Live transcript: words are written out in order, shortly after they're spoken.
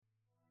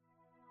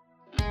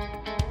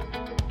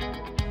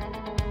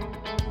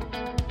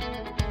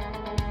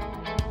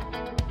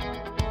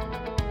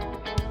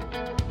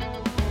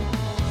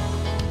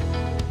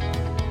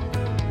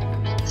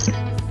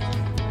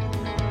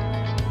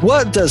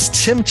What does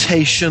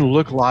temptation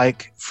look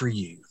like for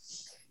you?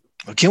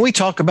 Well, can we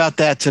talk about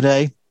that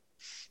today?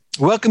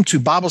 Welcome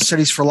to Bible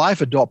Studies for Life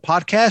Adult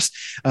Podcast.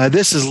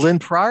 This is Lynn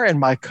Pryor, and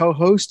my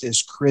co-host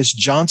is Chris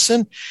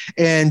Johnson.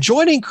 And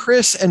joining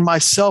Chris and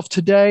myself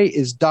today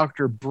is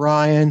Dr.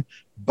 Brian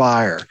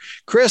Beyer.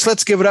 Chris,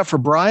 let's give it up for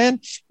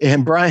Brian.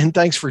 And Brian,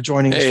 thanks for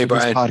joining us for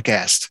this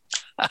podcast.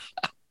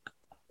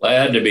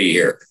 Glad to be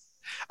here.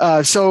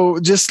 So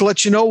just to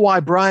let you know why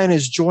Brian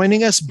is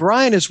joining us,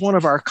 Brian is one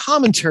of our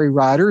commentary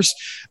writers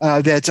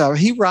that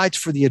he writes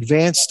for the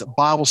Advanced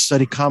Bible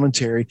Study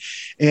Commentary,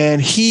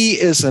 and he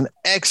is an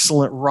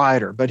excellent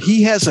writer, but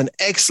he has an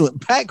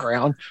excellent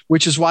background,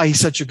 which is why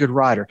he's such a good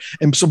writer.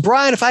 And so,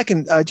 Brian, if I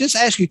can just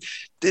ask you,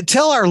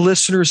 tell our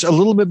listeners a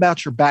little bit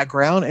about your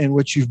background and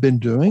what you've been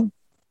doing.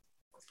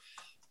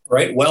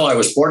 Right. Well, I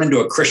was born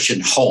into a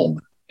Christian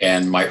home,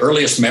 and my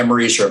earliest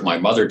memories are of my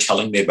mother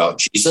telling me about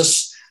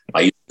Jesus.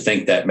 I used to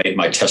think that made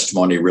my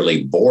testimony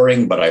really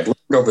boring, but I've learned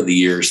over the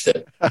years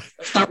that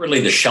that's not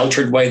really the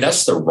sheltered way.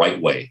 That's the right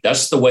way.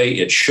 That's the way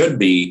it should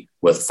be,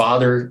 with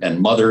father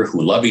and mother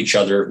who love each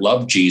other,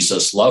 love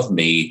Jesus, love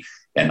me.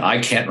 And I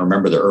can't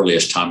remember the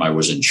earliest time I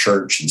was in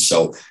church. And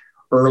so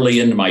early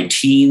in my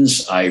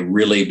teens, I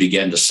really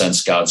began to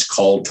sense God's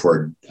call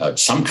toward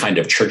some kind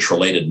of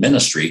church-related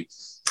ministry.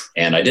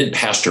 And I did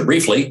pastor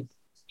briefly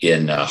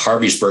in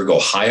Harveysburg,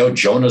 Ohio,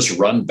 Jonah's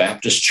Run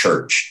Baptist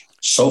Church.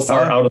 So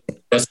far out of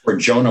that's where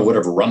Jonah would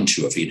have run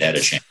to if he'd had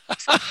a chance.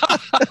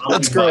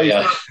 That's great.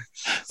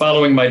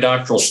 Following my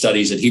doctoral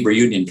studies at Hebrew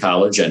Union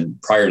College,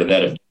 and prior to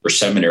that at Denver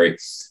Seminary,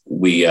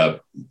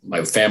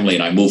 my family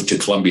and I moved to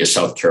Columbia,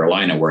 South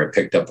Carolina, where I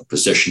picked up a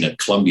position at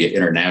Columbia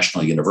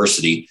International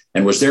University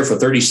and was there for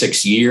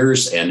 36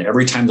 years. And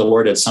every time the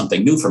Lord had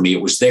something new for me,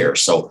 it was there.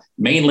 So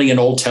mainly an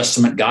Old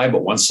Testament guy,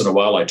 but once in a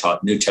while I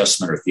taught New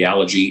Testament or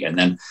theology. And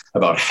then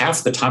about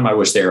half the time I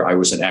was there, I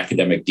was an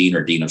academic dean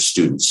or dean of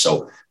students.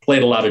 So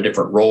played a lot of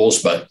different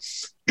roles, but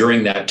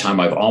during that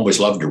time, I've always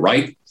loved to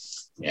write.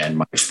 And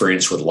my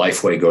experience with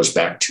Lifeway goes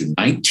back to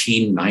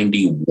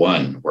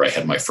 1991, where I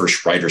had my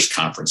first writers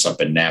conference up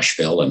in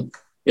Nashville. And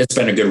it's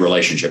been a good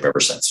relationship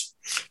ever since.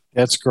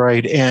 That's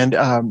great. And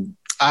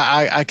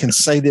I can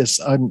say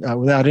this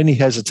without any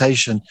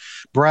hesitation.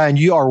 Brian,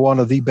 you are one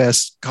of the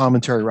best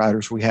commentary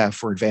writers we have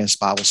for Advanced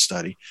Bible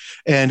Study.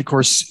 And of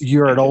course,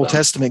 you're an Old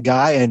Testament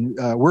guy, and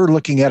we're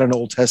looking at an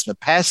Old Testament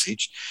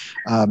passage.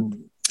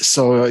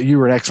 So you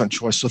were an excellent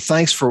choice. So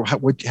thanks for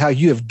how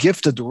you have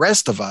gifted the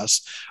rest of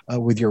us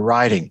with your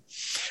writing.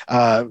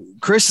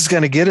 Chris is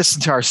going to get us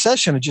into our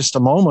session in just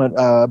a moment,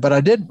 but I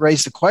did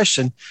raise the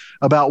question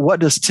about what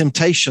does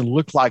temptation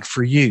look like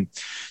for you?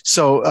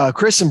 So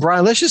Chris and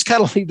Brian, let's just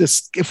kind of leave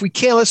this, if we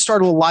can, let's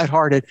start a little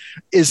lighthearted.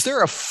 Is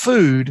there a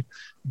food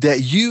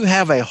that you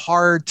have a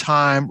hard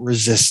time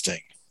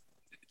resisting?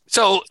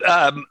 So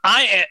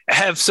I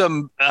have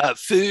some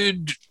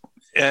food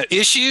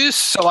issues,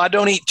 so I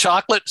don't eat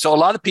chocolate. So a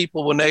lot of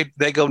people, when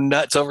they go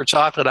nuts over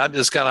chocolate, I'm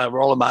just kind of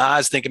rolling my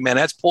eyes thinking, man,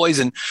 that's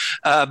poison.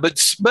 But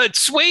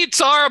sweets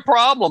are a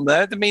problem.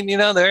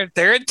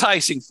 They're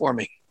enticing for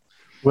me.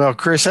 Well,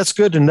 Chris, that's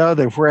good to know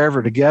that if we're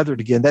ever together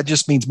again, that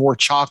just means more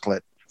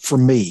chocolate for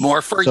me.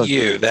 More for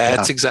you.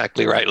 That's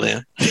exactly right,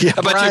 Lynn. Yeah,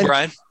 how about you,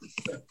 Brian?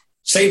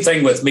 Same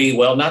thing with me.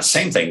 Well, not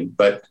same thing,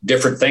 but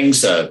different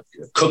things.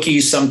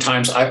 Cookies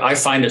sometimes. I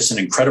find it's an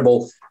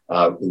incredible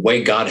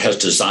way God has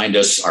designed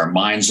us, our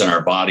minds and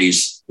our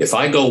bodies. If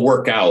I go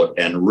work out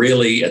and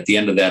really at the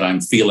end of that, I'm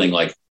feeling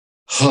like,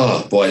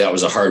 oh boy, that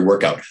was a hard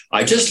workout,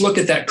 I just look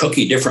at that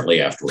cookie differently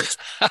afterwards.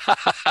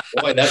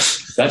 Boy,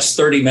 that's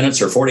 30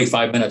 minutes or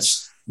 45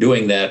 minutes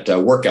doing that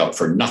workout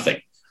for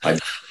nothing.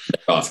 I've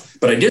off.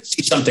 But I did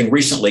see something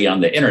recently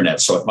on the internet,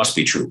 so it must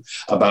be true,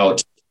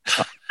 about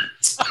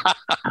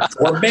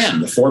for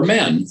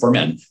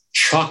men,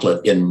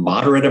 chocolate in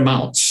moderate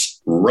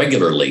amounts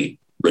regularly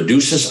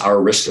reduces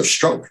our risk of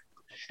stroke.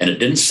 And it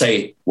didn't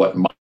say what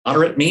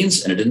moderate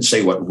means, and it didn't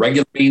say what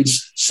regular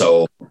means.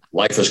 So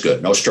life is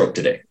good. No stroke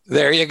today.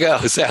 There you go.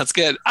 Sounds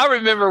good. I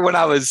remember when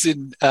I was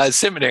in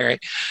seminary,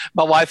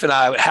 my wife and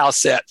I house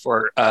sat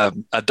for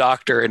a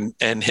doctor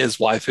and his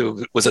wife,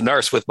 who was a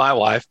nurse with my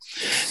wife.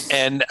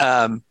 And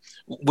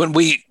when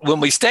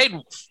we stayed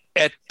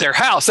at their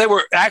house, they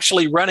were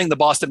actually running the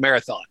Boston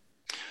Marathon.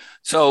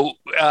 So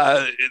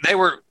they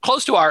were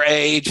close to our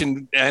age,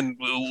 and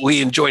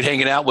we enjoyed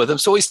hanging out with them.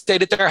 So we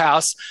stayed at their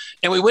house,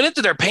 and we went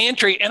into their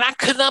pantry, and I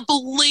could not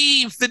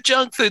believe the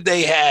junk food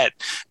they had.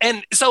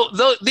 And so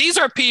these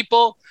are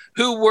people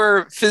who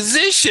were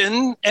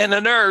physician and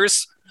a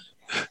nurse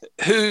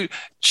who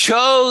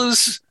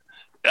chose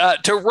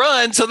to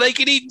run so they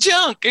could eat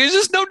junk. There's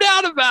just no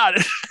doubt about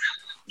it.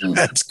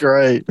 That's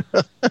great.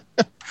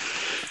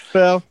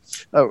 Well,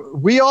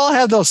 we all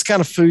have those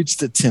kind of foods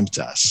that tempt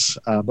us,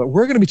 but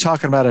we're going to be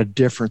talking about a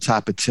different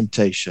type of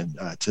temptation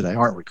today,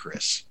 aren't we,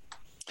 Chris?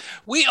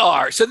 We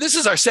are. So this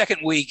is our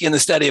second week in the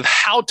study of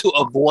how to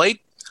avoid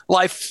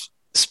life's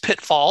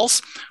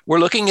pitfalls. We're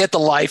looking at the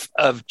life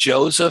of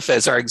Joseph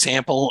as our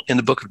example in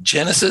the book of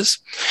Genesis.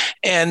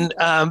 And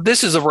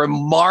this is a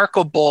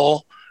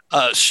remarkable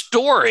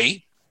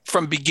story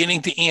from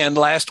beginning to end.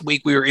 Last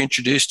week, we were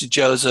introduced to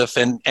Joseph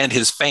and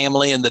his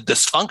family and the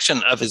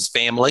dysfunction of his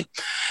family.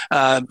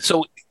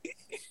 So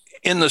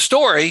in the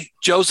story,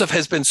 Joseph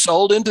has been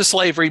sold into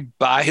slavery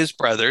by his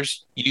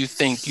brothers. You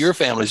think your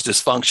family's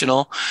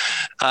dysfunctional.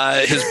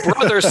 His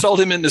brothers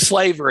sold him into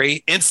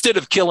slavery instead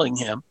of killing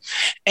him.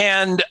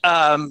 And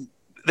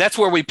that's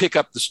where we pick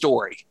up the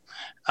story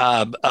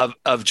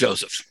of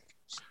Joseph.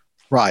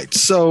 Right.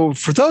 So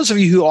for those of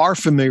you who are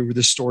familiar with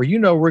this story, you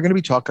know we're going to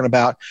be talking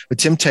about the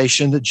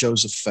temptation that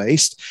Joseph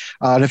faced.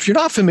 And if you're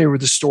not familiar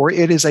with the story,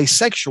 it is a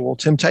sexual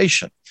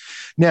temptation.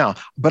 Now,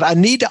 but I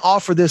need to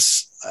offer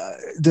this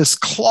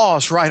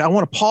clause, right? I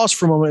want to pause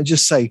for a moment and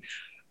just say,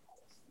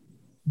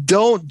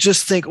 don't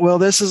just think, well,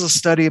 this is a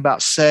study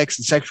about sex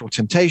and sexual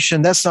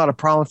temptation. That's not a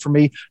problem for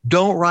me.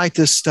 Don't write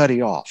this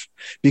study off.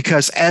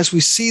 Because as we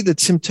see the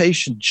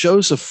temptation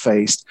Joseph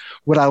faced,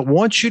 what I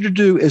want you to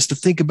do is to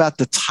think about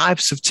the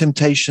types of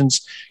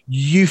temptations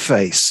you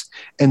face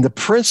and the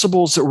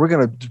principles that we're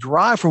going to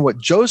derive from what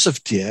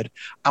Joseph did.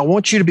 I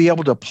want you to be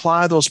able to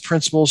apply those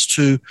principles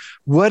to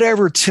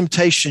whatever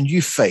temptation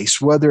you face,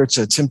 whether it's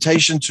a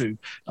temptation to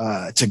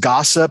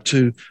gossip,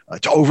 to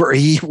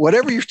overeat,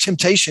 whatever your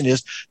temptation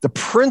is, the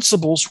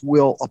principles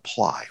will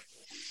apply.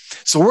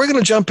 So we're going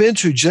to jump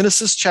into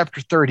Genesis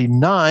chapter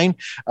 39.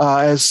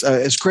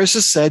 As Chris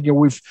has said,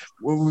 we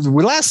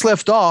last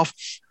left off,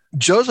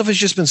 Joseph has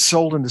just been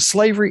sold into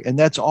slavery, and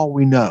that's all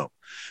we know.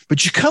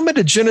 But you come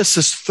into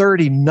Genesis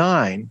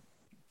 39,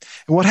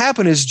 and what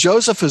happened is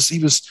Joseph as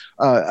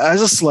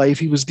a slave,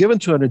 he was given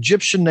to an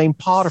Egyptian named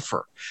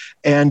Potiphar,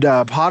 and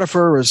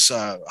Potiphar was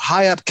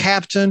high up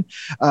captain.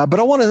 But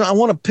I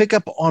want to pick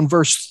up on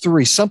verse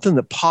 3, something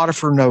that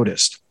Potiphar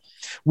noticed.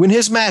 When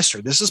his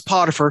master, this is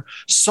Potiphar,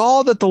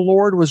 saw that the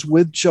Lord was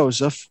with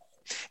Joseph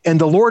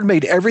and the Lord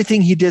made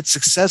everything he did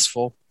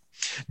successful,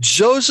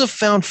 Joseph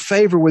found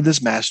favor with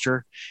his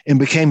master and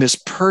became his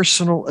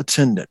personal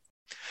attendant.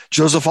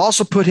 Joseph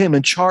also put him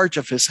in charge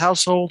of his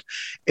household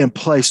and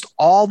placed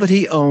all that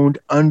he owned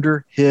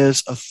under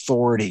his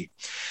authority.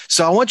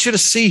 So I want you to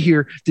see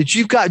here that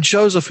you've got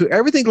Joseph, who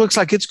everything looks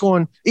like it's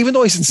going, even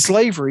though he's in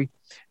slavery,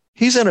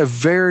 he's in a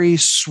very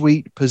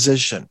sweet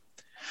position.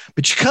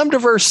 But you come to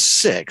verse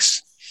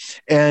 6,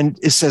 and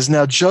it says,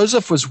 now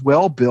Joseph was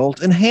well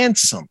built and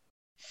handsome.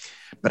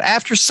 But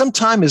after some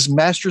time, his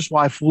master's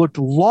wife looked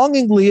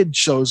longingly at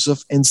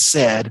Joseph and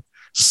said,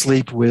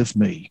 sleep with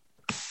me.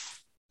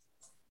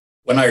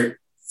 When I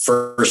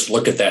first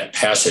look at that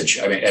passage,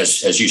 I mean,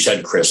 as you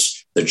said,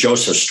 Chris, the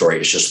Joseph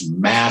story is just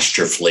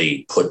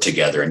masterfully put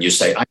together. And you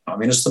say, I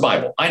mean, it's the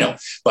Bible. I know.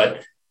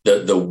 But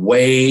the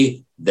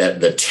way that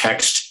the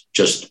text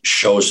just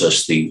shows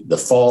us the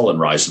fall and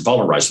rise and fall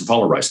and rise and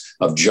fall and rise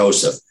of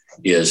Joseph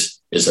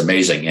is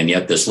amazing. And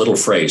yet this little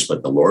phrase,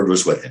 but the Lord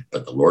was with him,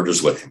 but the Lord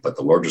was with him, but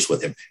the Lord was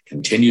with him,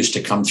 continues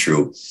to come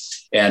through.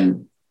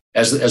 And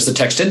as the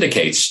text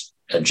indicates,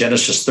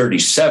 Genesis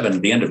 37,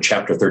 at the end of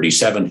chapter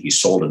 37, he's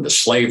sold into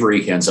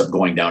slavery. He ends up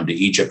going down to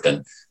Egypt.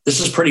 And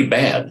this is pretty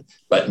bad.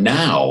 But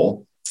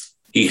now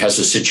he has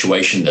a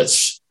situation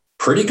that's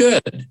pretty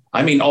good.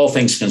 I mean, all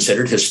things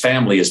considered, his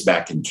family is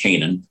back in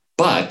Canaan,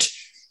 but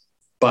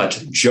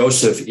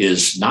Joseph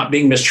is not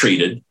being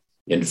mistreated.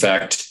 In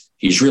fact,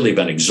 he's really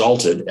been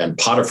exalted, and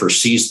Potiphar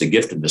sees the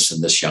giftedness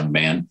in this young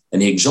man,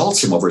 and he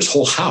exalts him over his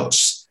whole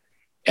house.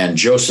 And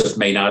Joseph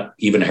may not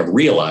even have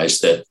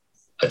realized that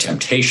a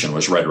temptation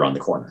was right around the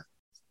corner.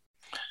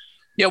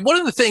 Yeah, one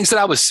of the things that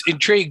I was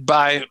intrigued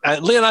by,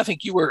 Lynn, I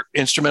think you were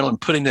instrumental in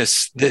putting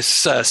this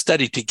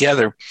study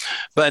together.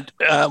 But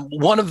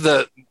one of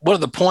the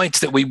points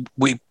that we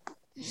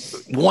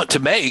want to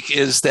make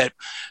is that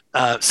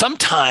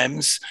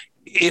sometimes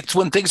it's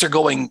when things are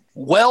going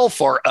well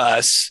for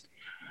us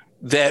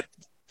that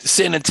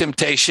sin and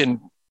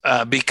temptation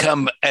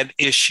become an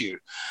issue.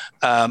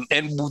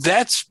 And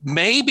that's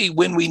maybe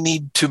when we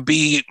need to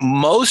be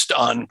most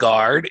on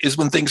guard, is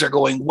when things are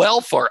going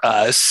well for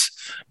us,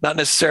 not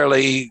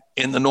necessarily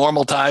in the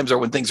normal times or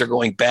when things are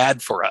going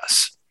bad for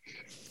us.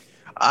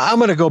 I'm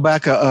going to go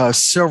back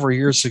several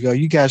years ago.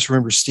 You guys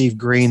remember Steve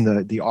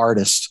Green, the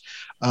artist.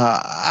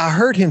 I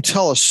heard him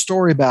tell a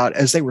story about,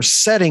 as they were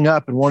setting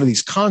up in one of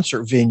these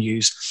concert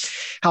venues,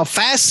 how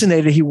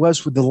fascinated he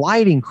was with the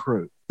lighting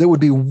crew that would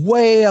be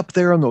way up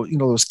there on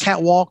those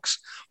catwalks,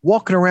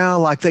 walking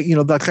around like they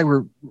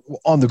were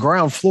on the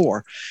ground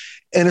floor.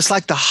 And it's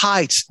like the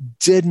heights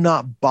did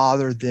not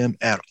bother them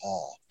at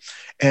all.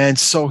 And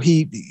so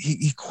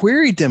he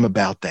queried them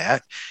about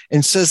that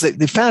and says that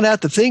they found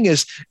out the thing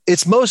is,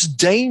 it's most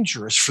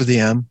dangerous for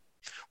them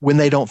when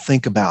they don't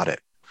think about it.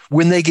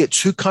 When they get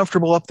too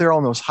comfortable up there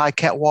on those high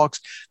catwalks,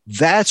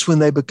 that's when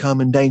they become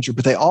in danger.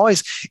 But they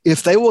always,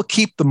 if they will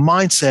keep the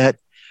mindset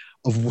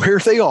of where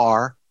they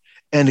are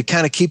and to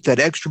kind of keep that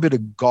extra bit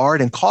of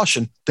guard and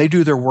caution, they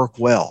do their work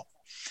well.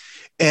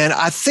 And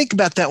I think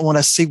about that when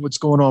I see what's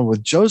going on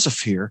with Joseph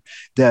here,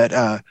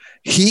 that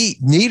he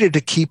needed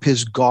to keep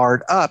his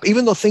guard up,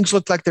 even though things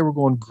looked like they were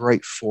going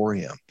great for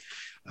him.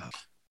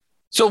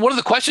 So one of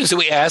the questions that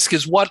we ask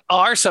is, what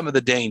are some of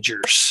the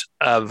dangers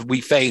we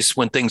face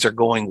when things are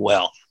going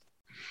well?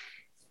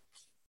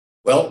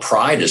 Well,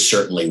 pride is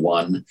certainly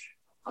one.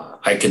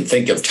 I can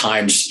think of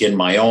times in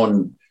my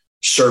own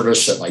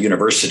service at my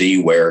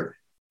university where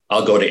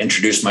I'll go to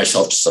introduce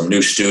myself to some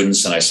new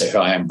students and I say,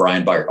 hi, I'm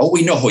Brian Byer. Oh,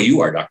 we know who you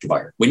are, Dr.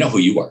 Byer. We know who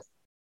you are.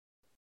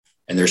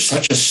 And there's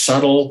such a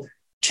subtle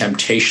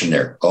temptation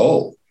there.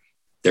 Oh,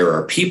 there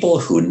are people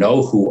who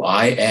know who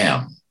I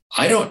am.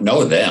 I don't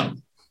know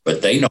them,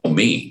 but they know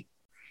me.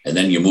 And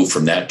then you move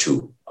from that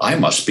to, I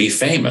must be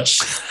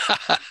famous.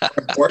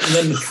 More important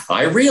than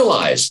I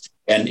realized.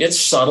 And it's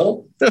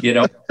subtle,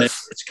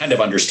 it's kind of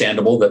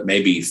understandable that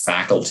maybe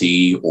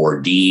faculty or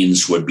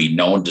deans would be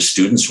known to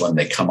students when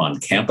they come on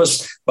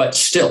campus, but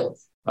still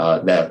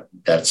that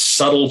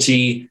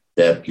subtlety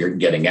that you're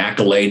getting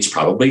accolades.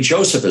 Probably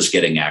Joseph is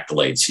getting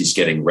accolades. He's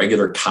getting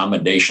regular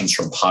commendations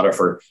from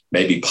Potiphar.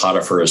 Maybe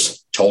Potiphar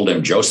has told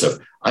him, Joseph,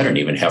 I don't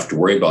even have to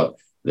worry about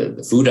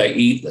the food I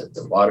eat,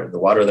 the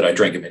water that I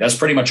drink. I mean, that's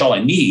pretty much all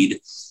I need.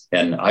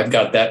 And I've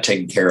got that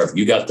taken care of.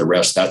 You got the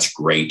rest. That's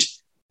great.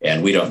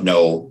 And we don't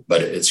know,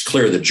 but it's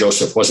clear that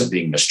Joseph wasn't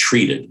being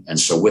mistreated. And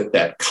so with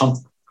that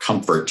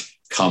comfort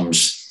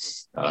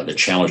comes the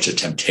challenge of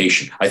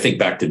temptation. I think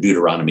back to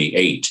Deuteronomy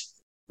 8,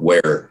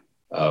 where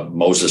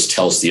Moses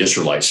tells the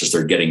Israelites as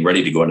they're getting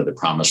ready to go into the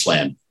promised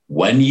land,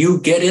 when you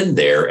get in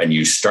there and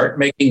you start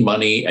making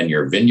money and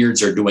your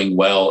vineyards are doing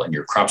well and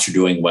your crops are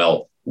doing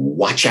well,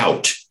 watch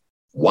out,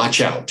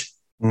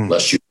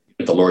 lest you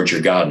look at the Lord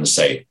your God and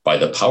say, by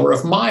the power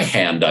of my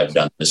hand, I've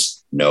done this.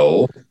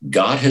 No,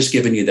 God has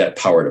given you that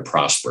power to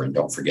prosper, and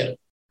don't forget it.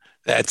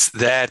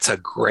 That's a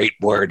great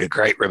word, a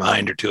great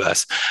reminder to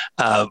us.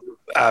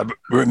 I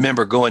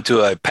remember going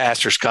to a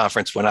pastor's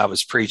conference when I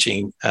was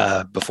preaching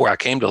before I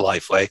came to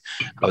Lifeway.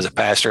 I was a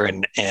pastor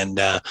and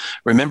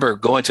remember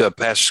going to a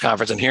pastor's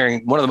conference and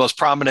hearing one of the most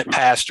prominent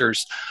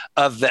pastors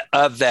of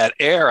that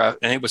era,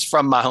 and it was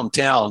from my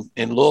hometown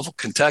in Louisville,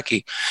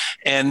 Kentucky,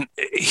 and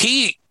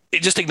he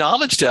just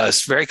acknowledged to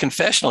us very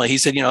confessionally. He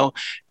said,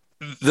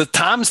 the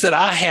times that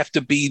I have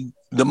to be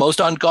the most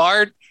on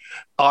guard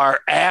are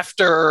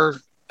after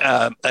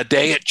a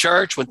day at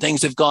church when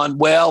things have gone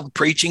well,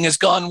 preaching has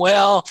gone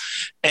well,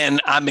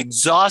 and I'm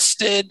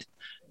exhausted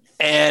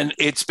and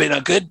it's been a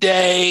good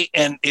day.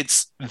 And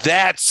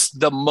that's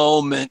the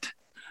moment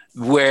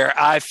where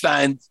I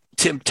find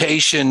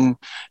temptation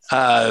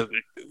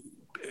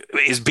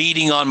is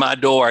beating on my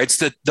door.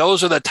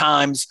 Those are the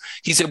times,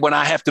 he said, when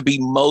I have to be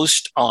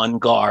most on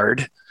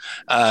guard,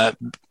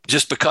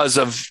 just because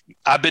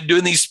I've been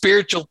doing these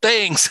spiritual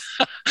things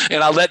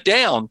and I let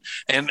down.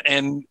 And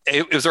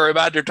it was a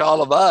reminder to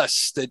all of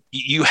us that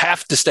you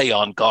have to stay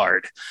on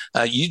guard.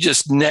 You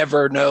just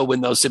never know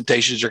when those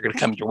temptations are going to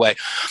come your way.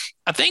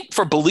 I think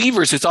for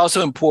believers, it's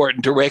also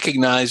important to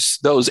recognize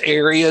those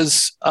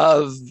areas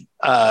of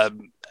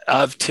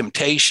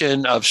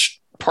temptation, of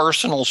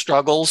personal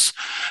struggles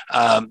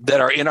that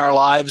are in our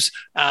lives.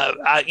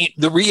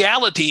 The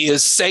reality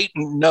is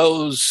Satan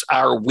knows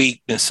our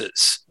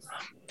weaknesses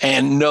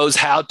and knows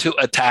how to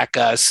attack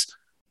us.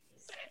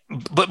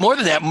 But more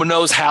than that,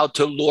 knows how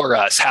to lure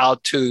us, how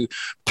to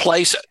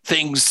place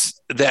things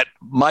that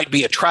might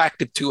be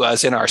attractive to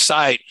us in our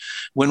sight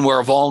when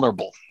we're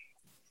vulnerable.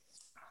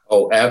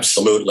 Oh,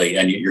 absolutely.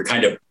 And you're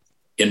kind of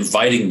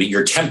inviting me,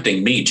 you're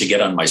tempting me to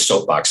get on my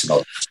soapbox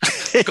about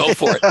this. Go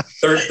for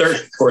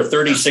it. For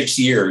 36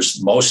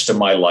 years, most of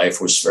my life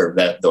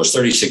those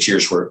 36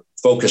 years were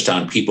focused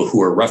on people who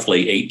were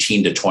roughly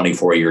 18 to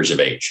 24 years of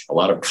age, a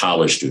lot of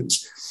college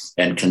students.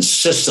 And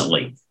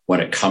consistently,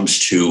 when it comes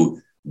to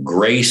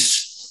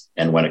grace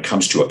and when it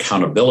comes to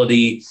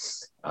accountability,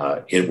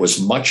 it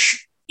was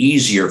much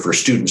easier for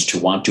students to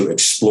want to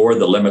explore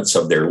the limits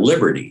of their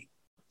liberty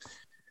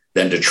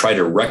than to try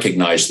to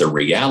recognize the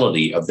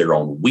reality of their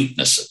own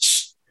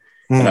weaknesses.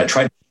 And I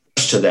tried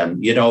to stress to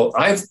them,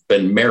 I've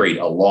been married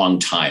a long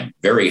time,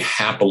 very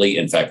happily.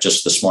 In fact,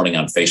 just this morning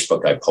on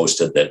Facebook, I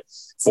posted that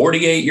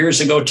 48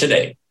 years ago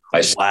today, I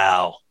said,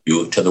 wow,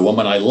 you to the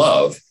woman I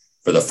love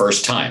for the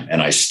first time. And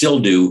I still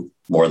do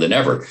more than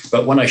ever.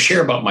 But when I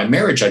share about my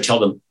marriage, I tell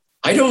them,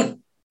 I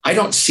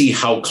don't see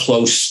how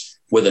close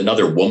with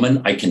another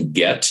woman I can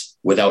get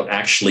without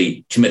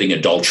actually committing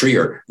adultery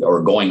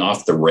or going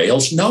off the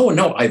rails.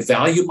 No, I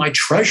value my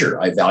treasure.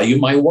 I value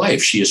my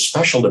wife. She is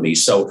special to me.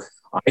 So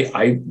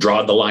I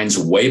draw the lines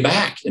way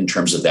back in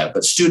terms of that.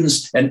 But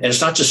students, and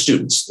it's not just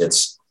students,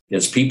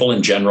 it's people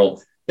in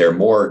general, they're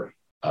more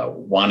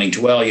wanting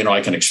to,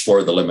 I can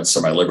explore the limits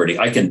of my liberty.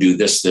 I can do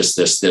this,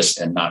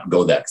 and not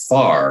go that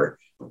far.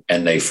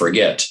 And they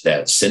forget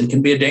that sin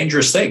can be a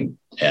dangerous thing.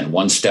 And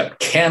one step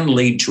can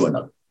lead to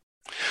another.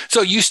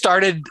 So you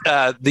started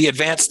the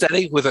advanced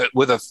study with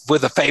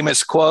a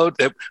famous quote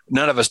that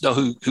none of us know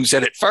who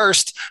said it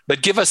first,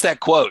 but give us that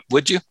quote,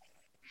 would you?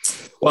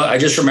 Well, I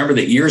just remember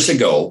that years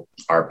ago,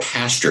 our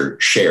pastor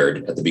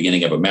shared at the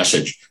beginning of a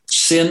message,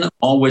 sin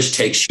always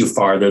takes you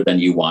farther than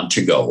you want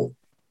to go,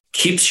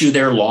 keeps you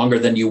there longer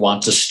than you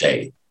want to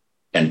stay,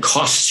 and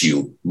costs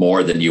you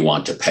more than you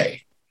want to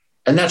pay.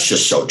 And that's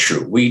just so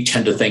true. We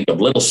tend to think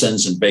of little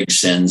sins and big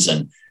sins.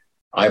 And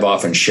I've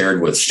often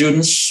shared with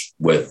students,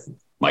 with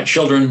my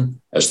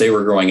children as they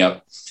were growing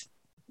up,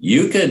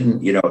 you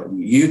can,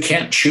 you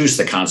can't choose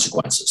the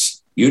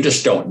consequences. You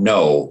just don't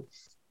know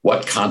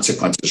what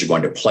consequences are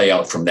going to play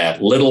out from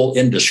that little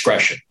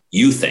indiscretion,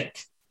 you think,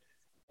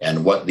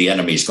 and what the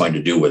enemy is going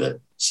to do with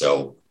it.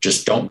 So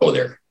just don't go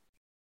there.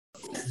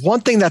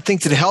 One thing that I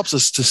think that helps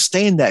us to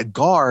stay in that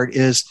guard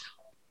is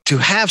to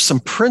have some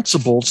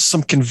principles,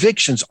 some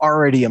convictions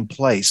already in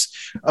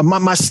place.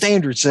 My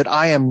standards that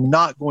I am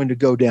not going to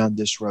go down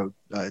this road.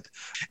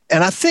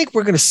 And I think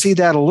we're going to see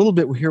that a little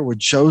bit here with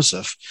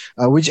Joseph.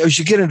 As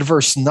you get into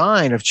verse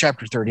 9 of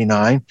chapter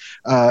 39,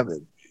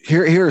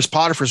 here is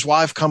Potiphar's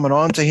wife coming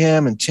on to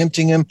him and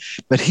tempting him,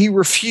 but he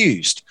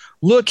refused.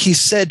 Look, he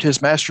said to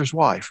his master's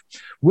wife,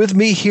 with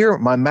me here,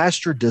 my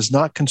master does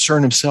not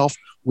concern himself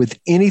with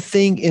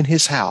anything in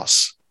his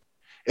house,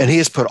 and he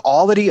has put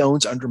all that he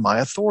owns under my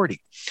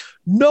authority.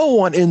 No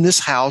one in this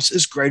house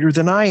is greater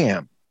than I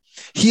am.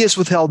 He has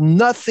withheld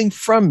nothing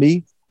from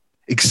me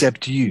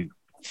except you,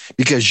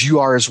 because you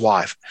are his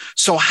wife.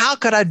 So how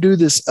could I do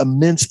this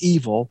immense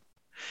evil,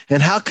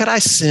 and how could I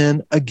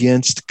sin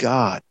against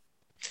God?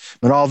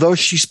 And although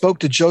she spoke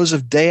to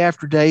Joseph day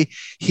after day,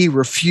 he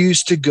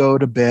refused to go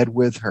to bed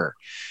with her.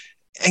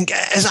 And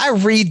as I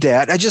read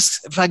that,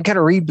 if I can kind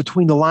of read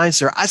between the lines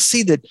there, I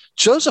see that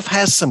Joseph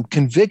has some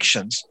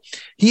convictions.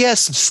 He has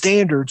some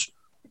standards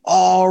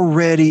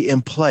already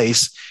in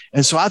place.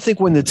 And so I think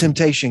when the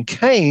temptation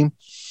came,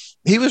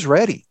 he was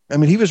ready. I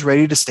mean, he was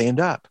ready to stand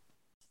up.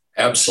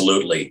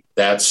 Absolutely.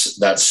 That's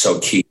so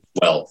key.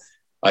 Well,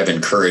 I've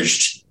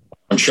encouraged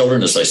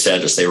children, as I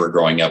said, as they were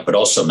growing up, but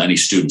also many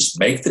students,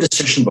 make the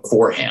decision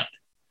beforehand.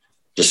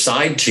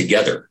 Decide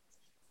together.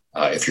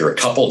 If you're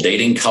a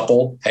dating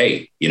couple,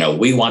 hey,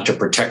 we want to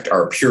protect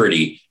our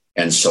purity.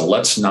 And so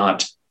let's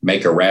not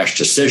make a rash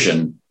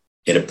decision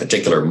in a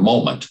particular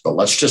moment, but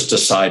let's just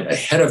decide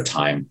ahead of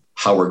time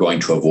how we're going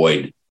to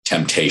avoid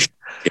temptation.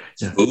 If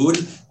it's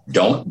food,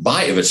 don't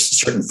buy it. If it's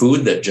certain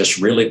food that just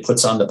really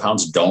puts on the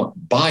pounds,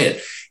 don't buy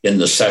it. In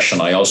the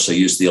session, I also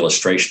used the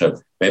illustration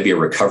of maybe a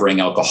recovering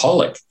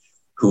alcoholic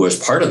who,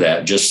 as part of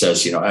that, just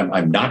says,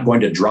 I'm not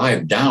going to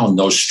drive down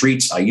those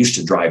streets I used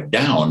to drive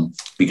down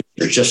because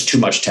there's just too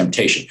much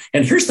temptation.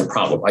 And here's the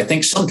problem. I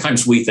think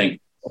sometimes we think,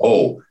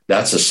 oh,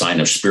 that's a sign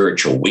of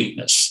spiritual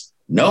weakness.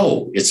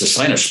 No, it's a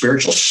sign of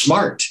spiritual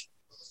smart.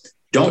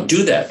 Don't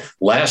do that.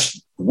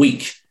 Last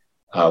week,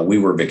 we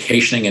were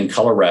vacationing in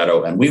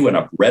Colorado and we went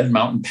up Red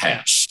Mountain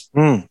Pass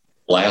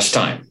last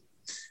time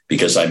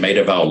because I made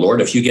a vow,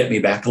 Lord, if you get me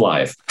back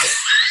alive,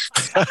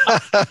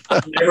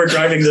 I'm never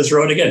driving this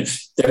road again.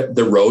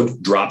 The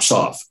road drops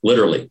off.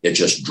 Literally, it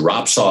just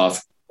drops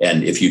off.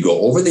 And if you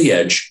go over the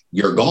edge,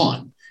 you're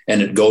gone.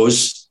 And it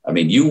goes,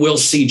 you will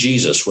see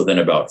Jesus within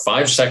about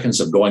 5 seconds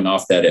of going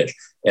off that edge.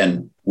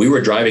 And we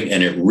were driving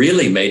and it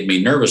really made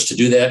me nervous to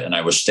do that. And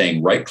I was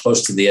staying right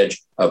close to the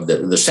edge of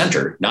the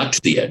center, not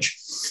to the edge.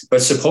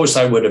 But suppose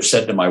I would have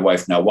said to my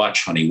wife, now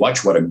watch, honey,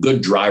 watch what a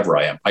good driver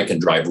I am. I can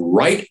drive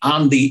right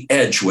on the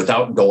edge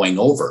without going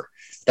over.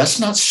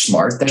 That's not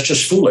smart. That's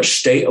just foolish.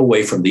 Stay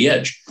away from the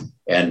edge.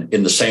 And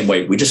in the same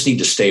way, we just need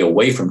to stay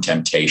away from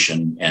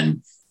temptation.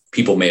 And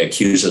people may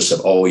accuse us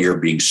of, oh, you're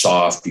being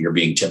soft, you're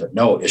being timid.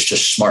 No, it's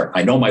just smart.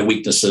 I know my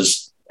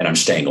weaknesses and I'm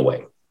staying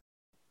away.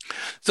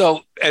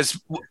 So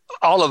as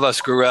all of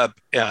us grew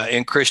up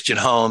in Christian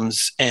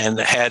homes and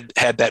had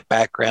that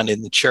background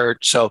in the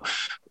church, so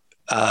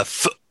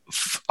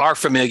our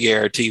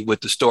familiarity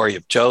with the story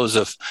of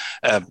Joseph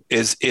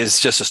is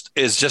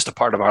just a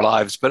part of our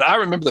lives. But I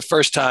remember the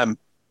first time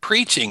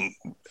preaching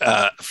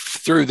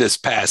through this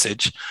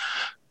passage,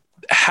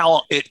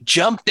 how it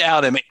jumped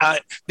out at me.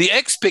 The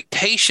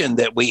expectation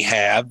that we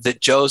have that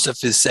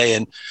Joseph is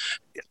saying,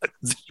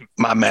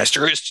 my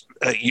master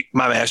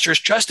has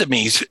trusted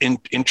me. He's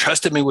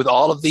entrusted me with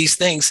all of these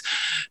things.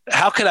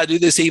 How could I do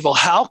this evil?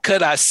 How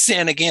could I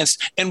sin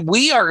against? And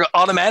we are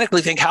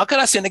automatically think, how could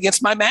I sin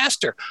against my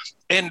master?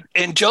 And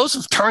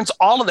Joseph turns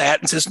all of that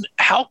and says,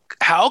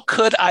 how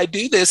could I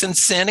do this and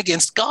sin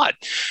against God?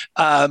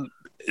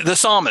 The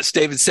psalmist,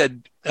 David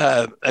said,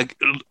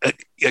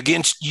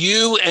 against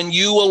you and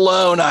you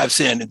alone I've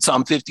sinned, in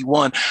Psalm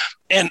 51.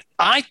 And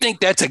I think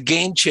that's a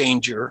game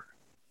changer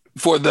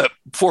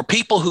for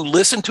people who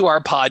listen to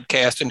our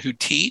podcast and who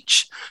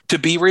teach, to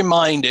be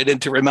reminded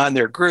and to remind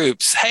their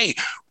groups, hey,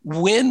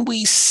 when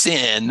we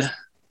sin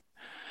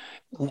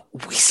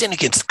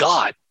against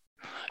God.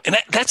 And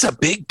that's a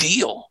big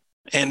deal.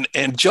 And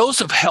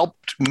Joseph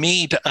helped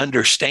me to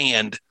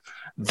understand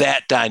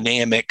that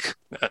dynamic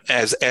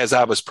as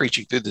I was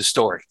preaching through the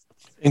story.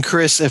 And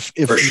Chris, if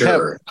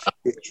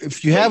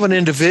you have an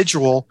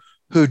individual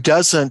who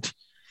doesn't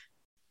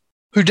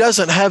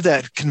have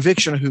that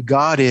conviction of who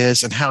God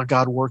is and how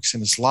God works in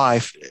his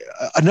life,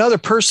 another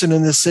person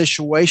in this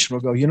situation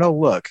will go,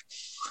 look,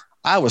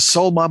 I was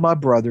sold by my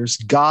brothers.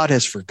 God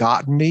has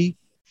forgotten me.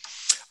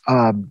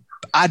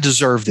 I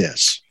deserve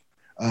this.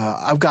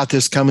 I've got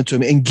this coming to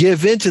me, and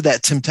give into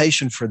that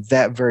temptation for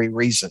that very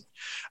reason.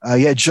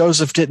 Yet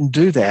Joseph didn't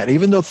do that.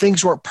 Even though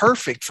things weren't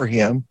perfect for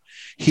him,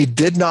 he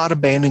did not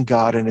abandon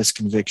God and his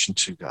conviction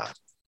to God.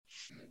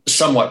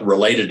 somewhat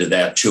related to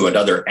that, to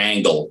another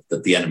angle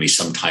that the enemy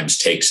sometimes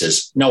takes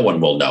is no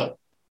one will know.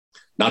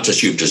 Not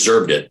just you've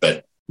deserved it,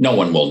 but no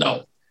one will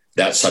know.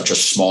 That's such a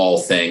small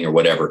thing or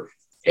whatever.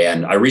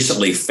 And I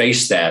recently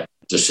faced that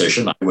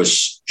decision. I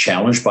was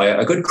challenged by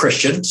a good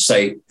Christian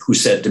who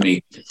said to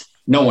me,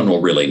 no one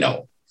will really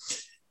know.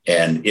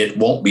 And it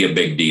won't be a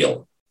big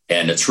deal.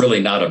 And it's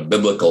really not a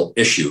biblical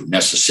issue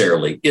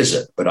necessarily, is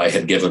it? But I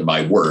had given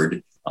my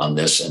word on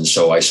this. And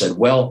so I said,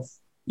 well,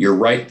 you're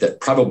right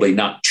that probably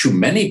not too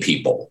many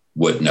people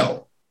would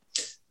know.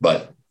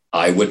 But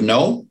I would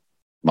know,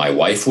 my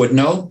wife would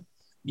know,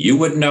 you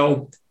would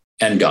know,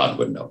 and God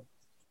would know.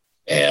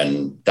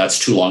 And that's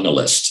too long a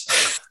list.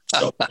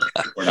 So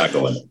we're not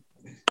going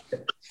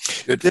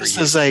there. This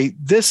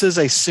is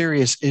a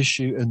serious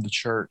issue in the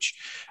church.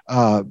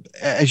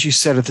 As you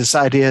said, this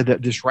idea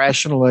that this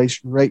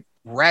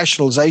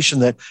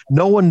rationalization that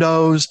no one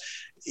knows,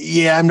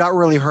 yeah, I'm not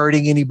really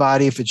hurting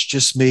anybody if it's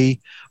just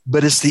me,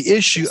 but it's the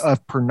issue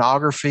of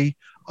pornography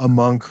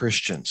among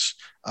Christians.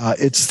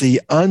 It's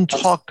the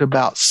untalked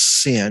about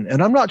sin.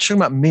 And I'm not talking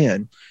about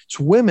men, it's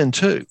women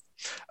too.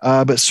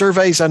 But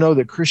surveys I know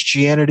that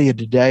Christianity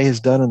Today has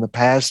done in the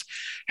past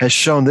has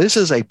shown this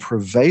is a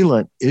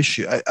prevalent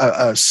issue,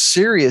 a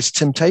serious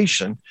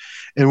temptation.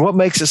 And what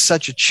makes it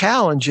such a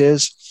challenge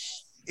is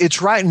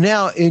it's right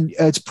now,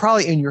 it's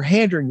probably in your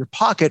hand or in your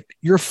pocket,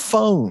 your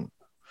phone,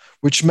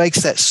 which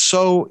makes that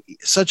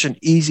such an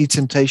easy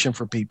temptation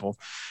for people.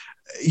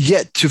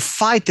 Yet to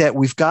fight that,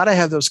 we've got to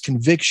have those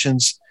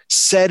convictions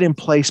set in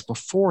place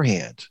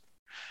beforehand.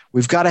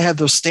 We've got to have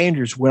those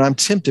standards. When I'm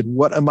tempted,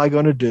 what am I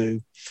going to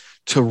do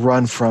to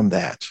run from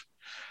that?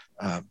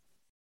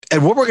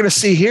 And what we're going to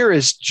see here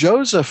is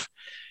Joseph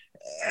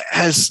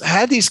has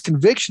had these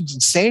convictions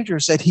and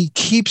standards that he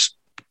keeps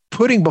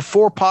putting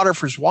before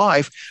Potiphar's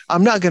wife.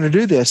 I'm not going to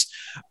do this.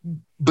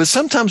 But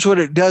sometimes what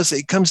it does,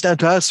 it comes down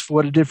to us for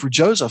what it did for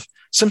Joseph.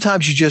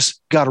 Sometimes you just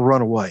got to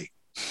run away.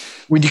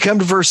 When you come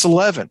to verse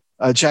 11,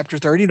 chapter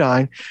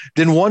 39,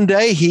 then one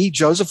day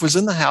Joseph was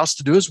in the house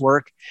to do his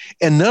work,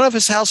 and none of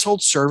his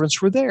household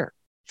servants were there.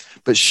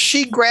 But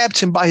she grabbed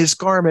him by his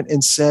garment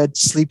and said,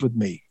 sleep with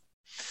me.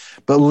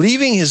 But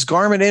leaving his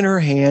garment in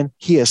her hand,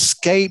 he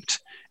escaped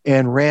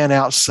and ran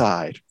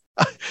outside.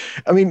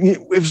 I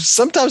mean,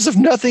 sometimes if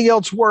nothing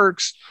else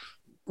works,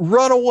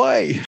 run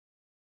away.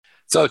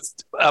 So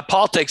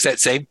Paul takes that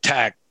same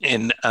tack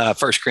in 1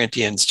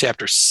 Corinthians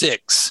chapter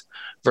 6,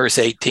 verse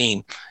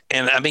 18.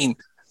 And I mean,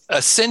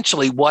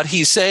 essentially what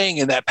he's saying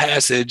in that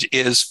passage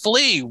is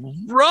flee,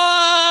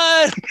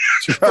 run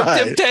from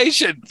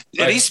temptation. Right.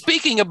 And he's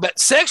speaking about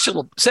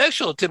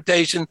sexual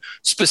temptation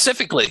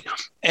specifically.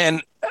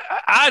 And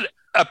I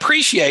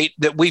appreciate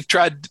that we've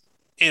tried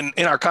in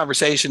our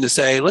conversation to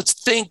say, let's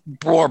think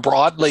more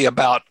broadly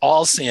about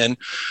all sin.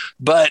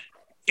 But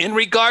in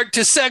regard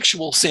to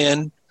sexual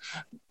sin,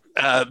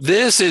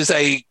 this is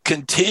a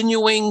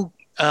continuing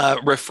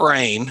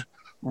refrain: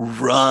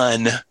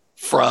 run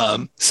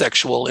from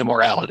sexual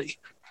immorality.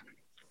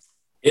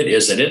 It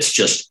is, and it's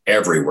just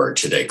everywhere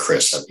today,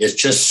 Chris. It's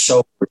just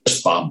so, we're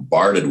just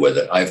bombarded with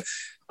it.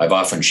 I've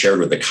often shared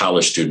with the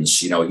college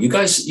students, you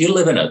guys, you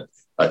live in a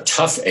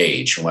tough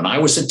age. When I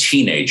was a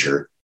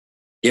teenager,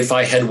 if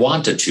I had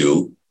wanted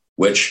to,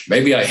 which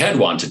maybe I had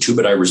wanted to,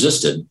 but I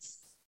resisted,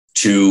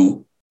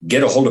 to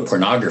get a hold of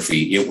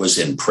pornography, it was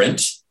in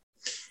print.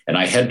 And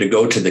I had to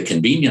go to the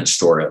convenience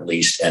store at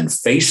least and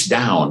face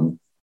down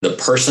the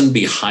person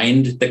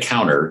behind the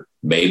counter,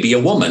 maybe a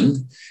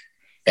woman,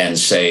 and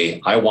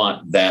say, I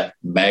want that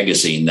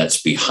magazine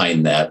that's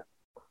behind that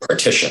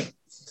partition.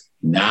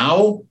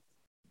 Now,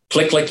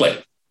 click, click,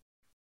 click.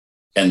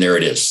 And there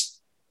it is.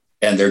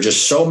 And there are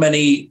just so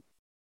many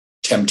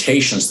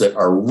temptations that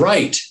are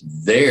right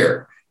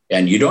there.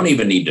 And you don't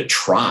even need to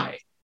try,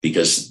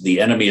 because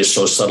the enemy is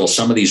so subtle.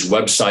 Some of these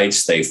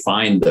websites, they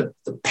find the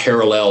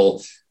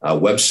parallel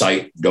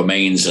website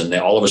domains, and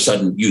all of a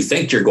sudden you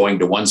think you're going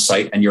to one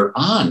site and you're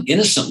on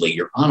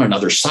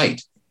another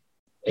site.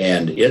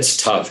 And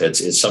it's tough.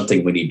 It's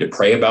something we need to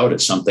pray about.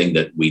 It's something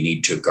that we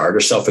need to guard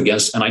ourselves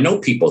against. And I know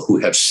people who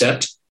have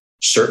set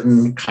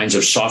certain kinds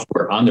of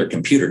software on their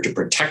computer to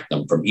protect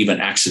them from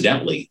even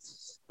accidentally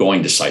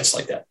going to sites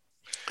like that.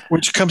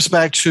 Which comes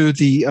back to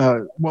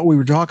the what we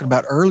were talking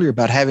about earlier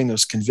about having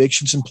those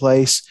convictions in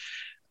place,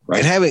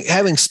 right? And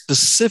having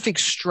specific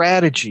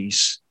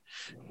strategies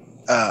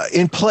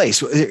in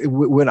place.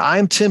 When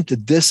I'm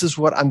tempted, this is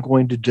what I'm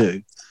going to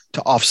do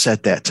to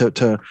offset that,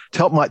 to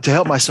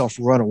help myself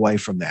run away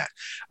from that.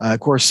 Of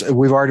course,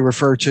 we've already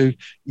referred to,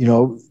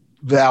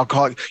 the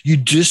alcoholic. You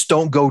just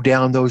don't go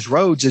down those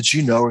roads that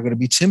are going to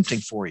be tempting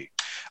for you.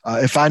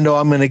 If I know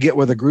I'm going to get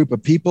with a group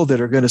of people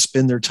that are going to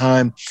spend their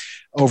time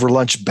over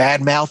lunch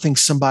bad-mouthing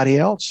somebody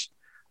else,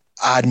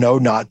 I know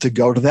not to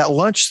go to that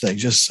lunch thing.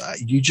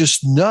 You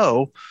just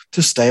know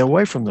to stay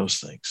away from those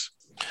things.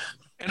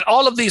 And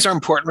all of these are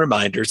important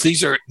reminders.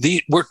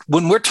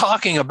 When we're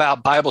talking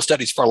about Bible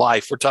studies for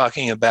life, we're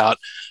talking about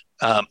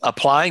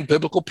applying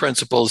biblical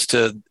principles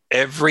to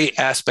every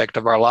aspect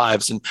of our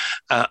lives. And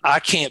I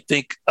can't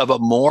think of a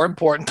more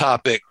important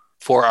topic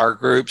for our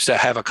groups to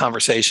have a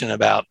conversation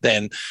about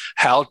then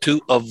how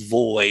to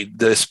avoid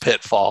this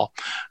pitfall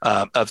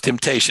of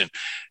temptation.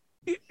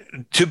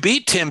 To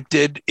be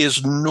tempted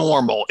is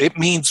normal. It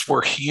means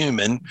we're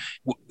human.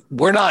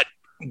 We're not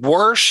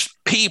worse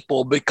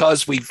people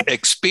because we've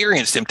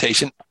experienced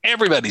temptation.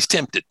 Everybody's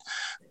tempted,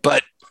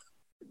 but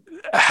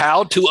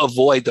how to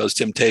avoid those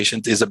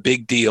temptations is a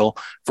big deal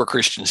for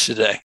Christians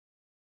today.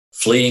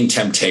 Fleeing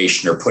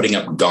temptation or putting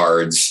up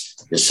guards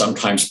is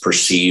sometimes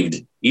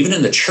perceived, even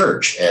in the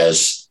church,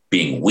 as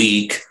being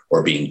weak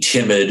or being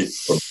timid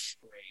or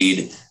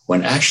afraid,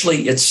 when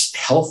actually it's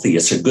healthy.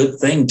 It's a good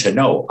thing to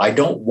know, I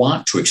don't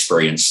want to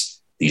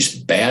experience these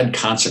bad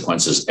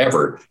consequences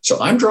ever. So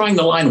I'm drawing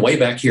the line way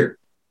back here.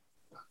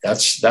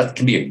 That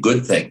can be a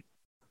good thing.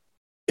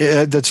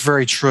 Yeah, that's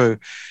very true.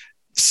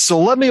 So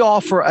let me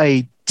offer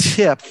a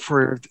tip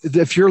for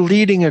if you're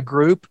leading a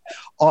group,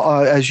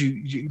 as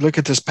you look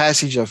at this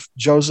passage of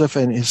Joseph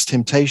and his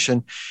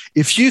temptation.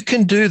 If you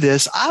can do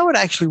this, I would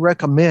actually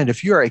recommend,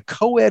 if you're a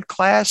co-ed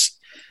class,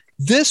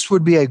 this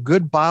would be a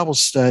good Bible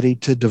study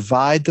to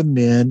divide the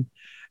men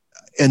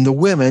and the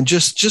women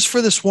just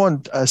for this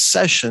one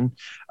session.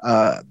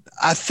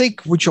 I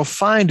think what you'll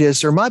find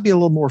is there might be a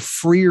little more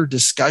freer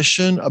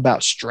discussion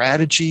about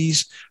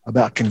strategies,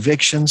 about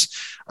convictions,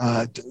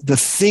 the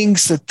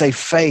things that they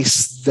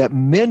face, that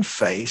men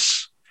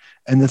face,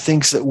 and the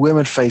things that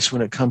women face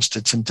when it comes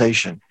to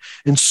temptation.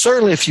 And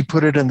certainly if you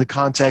put it in the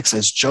context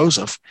as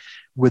Joseph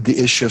with the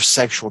issue of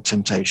sexual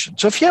temptation.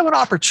 So if you have an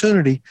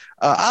opportunity,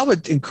 I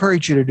would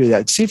encourage you to do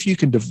that. See if you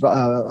can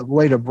a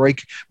way to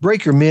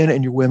break your men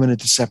and your women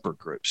into separate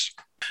groups.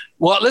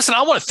 Well, listen,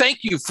 I want to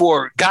thank you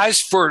for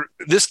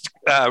this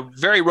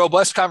very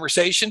robust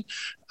conversation.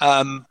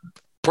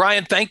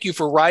 Brian, thank you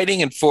for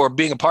writing and for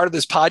being a part of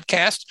this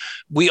podcast.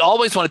 We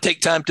always want to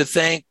take time to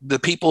thank the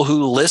people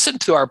who listen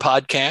to our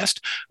podcast.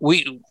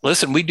 We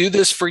do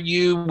this for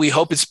you. We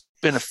hope it's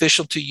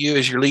beneficial to you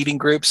as you're leading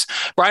groups.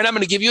 Brian, I'm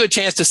going to give you a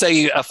chance to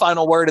say a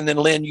final word, and then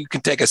Lynn, you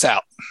can take us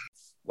out.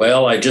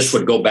 Well, I just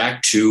would go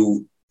back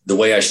to the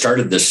way I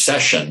started this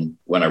session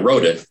when I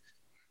wrote it.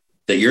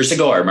 That years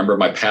ago, I remember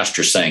my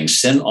pastor saying,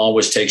 sin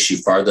always takes you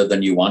farther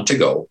than you want to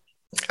go,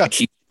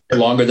 keeps you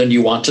longer than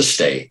you want to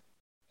stay,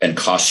 and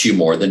costs you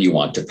more than you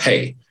want to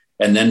pay.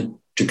 And then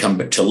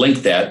to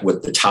link that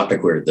with the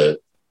topic the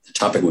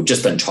topic we've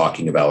just been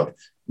talking about,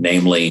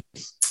 namely,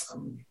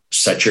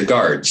 set your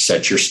guards,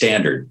 set your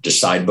standard,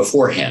 decide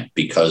beforehand,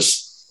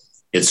 because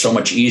it's so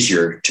much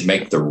easier to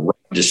make the right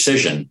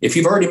decision if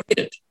you've already made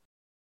it.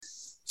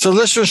 So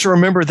listeners,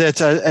 remember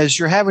that as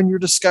you're having your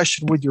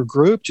discussion with your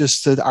group,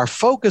 just that our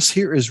focus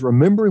here is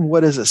remembering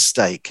what is at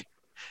stake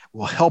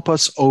will help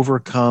us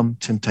overcome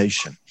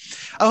temptation.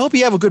 I hope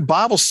you have a good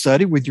Bible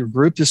study with your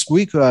group this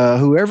week,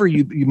 whoever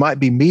you might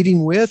be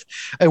meeting with.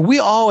 And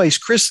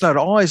Chris and I'd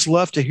always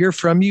love to hear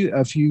from you.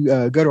 If you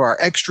go to our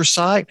extra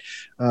site,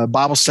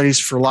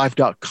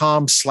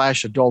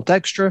 BibleStudiesForLife.com/adult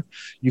extra,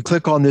 you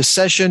click on this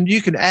session,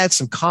 you can add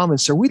some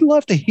comments there. We'd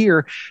love to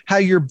hear how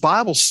your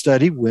Bible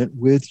study went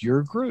with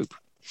your group.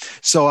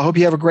 So I hope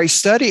you have a great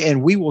study,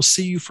 and we will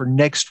see you for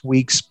next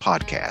week's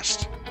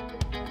podcast.